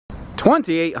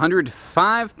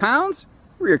2,805 pounds.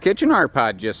 Rear kitchen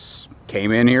R-Pod just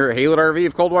came in here at Haylett RV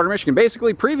of Coldwater, Michigan.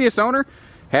 Basically, previous owner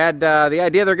had the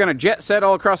idea they're going to jet set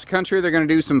all across the country. They're going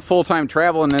to do some full-time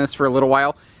travel in this for a little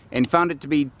while, and found it to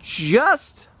be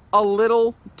just a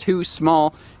little too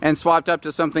small, and swapped up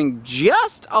to something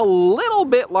just a little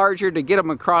bit larger to get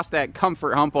them across that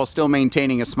comfort hump while still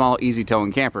maintaining a small, easy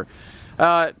towing camper.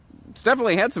 It's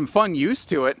definitely had some fun use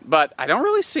to it, but I don't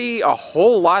really see a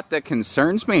whole lot that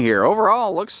concerns me here.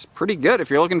 Overall, it looks pretty good if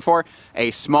you're looking for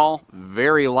a small,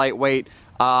 very lightweight,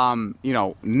 you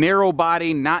know, narrow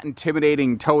body, not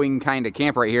intimidating towing kind of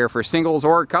camper right here for singles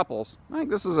or couples. I think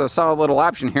this is a solid little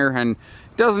option here, and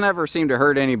doesn't ever seem to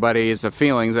hurt anybody's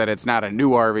feelings that it's not a new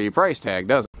RV price tag,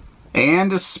 does it? And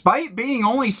despite being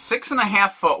only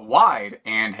 6.5 foot wide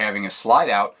and having a slide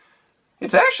out,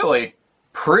 it's actually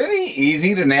pretty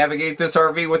easy to navigate this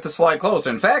RV with the slide closed.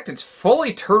 In fact, it's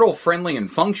fully turtle friendly and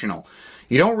functional.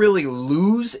 You don't really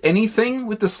lose anything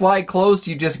with the slide closed,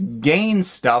 you just gain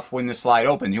stuff when the slide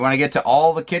opens. You want to get to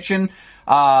all the kitchen,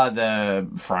 the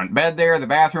front bed there, the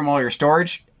bathroom, all your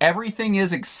storage. Everything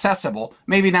is accessible.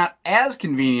 Maybe not as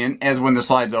convenient as when the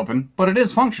slide's open, but it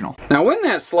is functional. Now when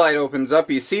that slide opens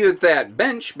up, you see that that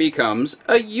bench becomes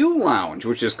a U-lounge,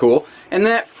 which is cool. And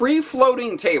that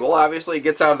free-floating table obviously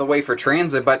gets out of the way for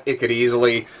transit, but it could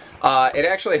easily... it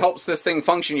actually helps this thing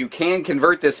function. You can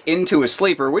convert this into a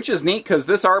sleeper, which is neat because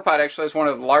this R-Pod actually has one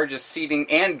of the largest seating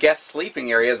and guest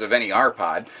sleeping areas of any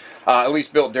R-Pod, at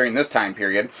least built during this time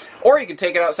period. Or you can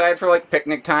take it outside for like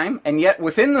picnic time, and yet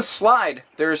within the slide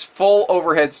there's full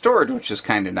overhead storage, which is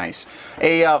kind of nice.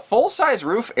 A full-size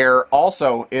roof air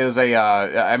also is a,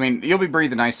 I mean, you'll be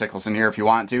breathing icicles in here if you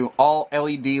want to. All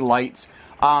LED lights.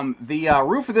 The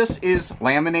roof of this is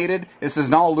laminated. This is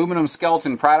an all aluminum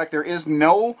skeleton product. There is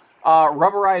no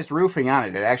rubberized roofing on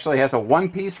it. It actually has a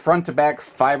one-piece front-to-back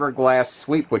fiberglass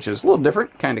sweep, which is a little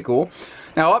different, kind of cool.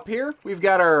 Now up here, we've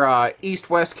got our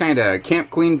east-west kind of Camp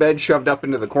Queen bed shoved up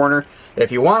into the corner.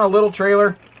 If you want a little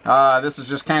trailer, this is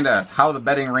just kind of how the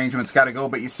bedding arrangement's got to go.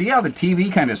 But you see how the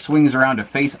TV kind of swings around to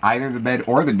face either the bed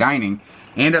or the dining.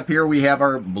 And up here we have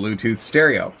our Bluetooth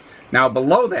stereo. Now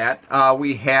below that,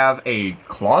 we have a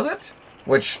closet,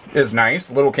 which is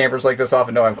nice. Little campers like this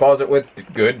often don't have a closet with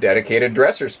good dedicated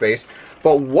dresser space.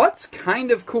 But what's kind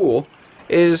of cool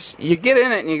is you get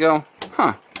in it and you go,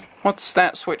 huh, what's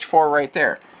that switch for right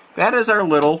there? That is our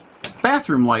little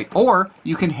bathroom light, or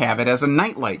you can have it as a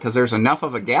night light because there's enough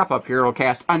of a gap up here it'll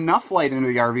cast enough light into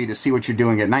the RV to see what you're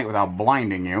doing at night without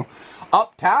blinding you.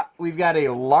 Up top, we've got a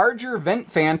larger vent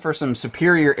fan for some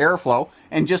superior airflow,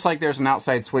 and just like there's an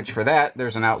outside switch for that,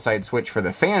 there's an outside switch for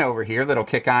the fan over here that'll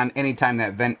kick on anytime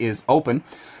that vent is open.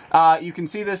 You can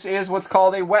see this is what's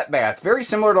called a wet bath. Very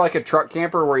similar to like a truck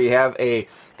camper where you have a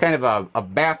kind of a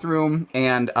bathroom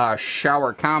and a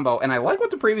shower combo. And I like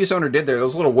what the previous owner did there.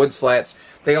 Those little wood slats,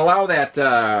 they allow that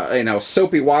you know,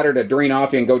 soapy water to drain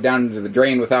off you and go down into the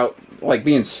drain without like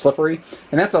being slippery.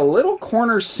 And that's a little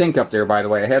corner sink up there, by the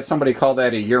way. I had somebody call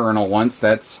that a urinal once.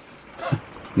 That's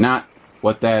not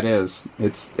what that is.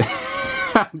 It's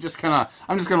I'm just gonna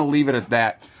leave it at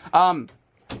that.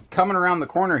 Coming around the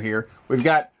corner here, we've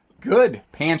got good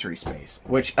pantry space,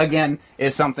 which again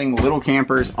is something little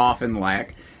campers often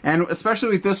lack. And especially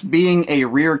with this being a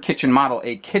rear kitchen model,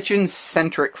 a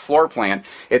kitchen-centric floor plan,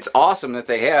 it's awesome that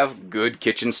they have good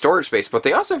kitchen storage space, but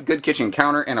they also have good kitchen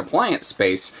counter and appliance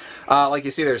space. Like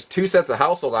you see, there's 2 sets of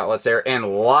household outlets there and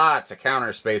lots of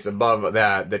counter space above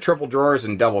the triple drawers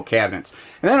and double cabinets.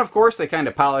 And then, of course, they kind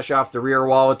of polish off the rear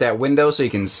wall with that window so you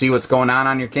can see what's going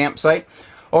on your campsite.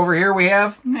 Over here we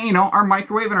have, you know, our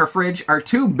microwave and our fridge. Our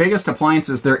 2 biggest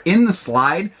appliances, they're in the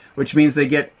slide, which means they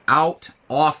get out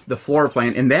off the floor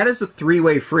plan, and that is a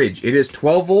 3-way fridge. It is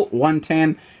 12 volt,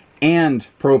 110, and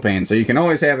propane, so you can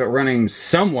always have it running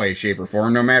some way, shape, or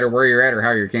form, no matter where you're at or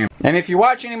how you're camping. And if you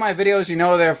watch any of my videos, you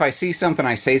know that if I see something,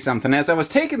 I say something. As I was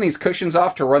taking these cushions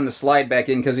off to run the slide back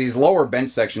in, because these lower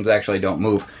bench sections actually don't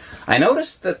move, I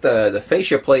noticed that the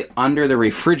fascia plate under the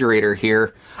refrigerator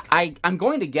here, I'm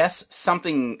going to guess some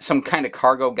kind of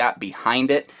cargo got behind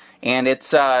it, and it's,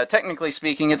 technically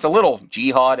speaking, it's a little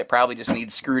jihad. It probably just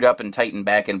needs screwed up and tightened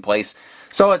back in place.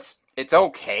 So it's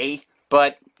okay,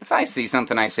 but if I see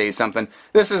something, I say something.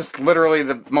 This is literally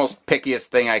the most pickiest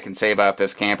thing I can say about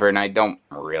this camper, and I don't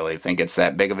really think it's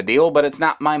that big of a deal, but it's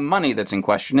not my money that's in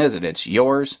question, is it? It's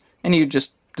yours, and you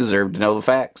just deserve to know the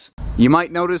facts. You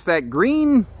might notice that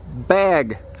green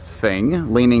bag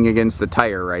thing leaning against the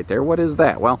tire right there. What is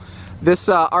that? Well, this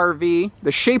RV,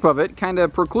 the shape of it kind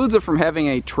of precludes it from having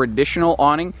a traditional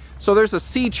awning, so there's a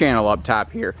C channel up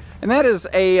top here. And that is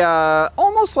a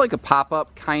almost like a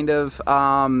pop-up kind of,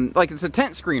 like it's a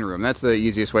tent screen room. That's the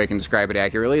easiest way I can describe it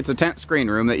accurately. It's a tent screen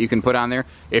room that you can put on there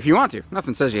if you want to.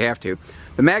 Nothing says you have to.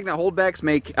 The magnet holdbacks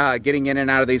make getting in and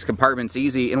out of these compartments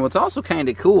easy. And what's also kind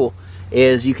of cool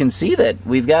is you can see that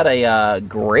we've got a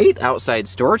great outside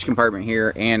storage compartment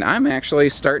here, and I'm actually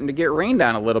starting to get rained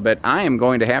on a little bit. I am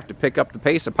going to have to pick up the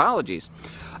pace. Apologies.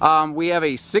 We have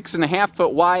a 6.5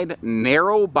 foot wide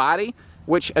narrow body,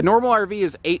 which a normal RV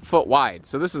is 8 foot wide.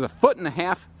 So this is a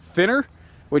 1.5 foot thinner,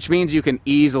 which means you can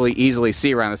easily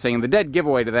see around this thing. And the dead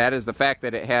giveaway to that is the fact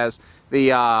that it has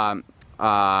the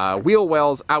wheel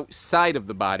wells outside of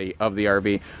the body of the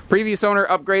RV. Previous owner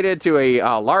upgraded to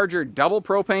a larger double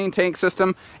propane tank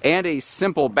system and a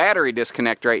simple battery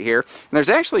disconnect right here. And there's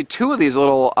actually 2 of these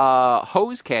little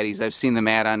hose caddies I've seen them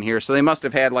add on here, so they must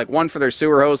have had like one for their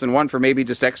sewer hose and one for maybe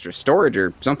just extra storage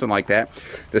or something like that.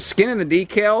 The skin and the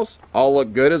decals all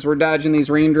look good as we're dodging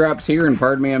these raindrops here, and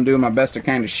pardon me, I'm doing my best to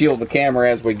kind of shield the camera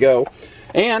as we go.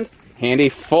 And handy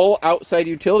full outside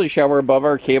utility shower above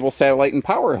our cable, satellite, and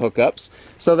power hookups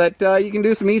so that you can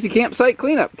do some easy campsite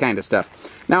cleanup kind of stuff.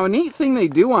 Now, a neat thing they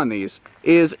do on these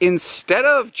is instead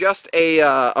of just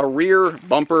a rear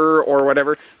bumper or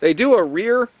whatever, they do a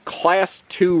rear class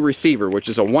 2 receiver, which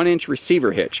is a 1-inch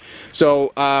receiver hitch.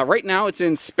 So right now it's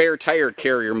in spare tire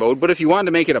carrier mode, but if you wanted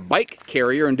to make it a bike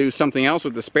carrier and do something else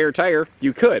with the spare tire,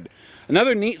 you could.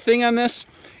 Another neat thing on this,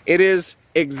 it is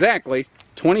exactly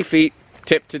 20 feet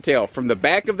tip to tail. From the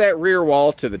back of that rear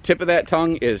wall to the tip of that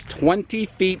tongue is 20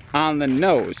 feet on the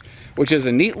nose, which is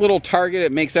a neat little target.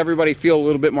 It makes everybody feel a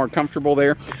little bit more comfortable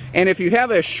there. And if you have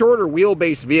a shorter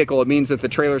wheelbase vehicle, it means that the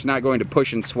trailer's not going to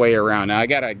push and sway around. Now, I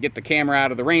gotta get the camera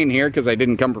out of the rain here because I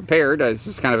didn't come prepared. This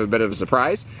is kind of a bit of a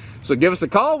surprise. So give us a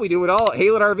call. We do it all at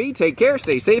Haylett RV. Take care,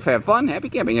 stay safe, have fun. Happy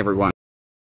camping, everyone.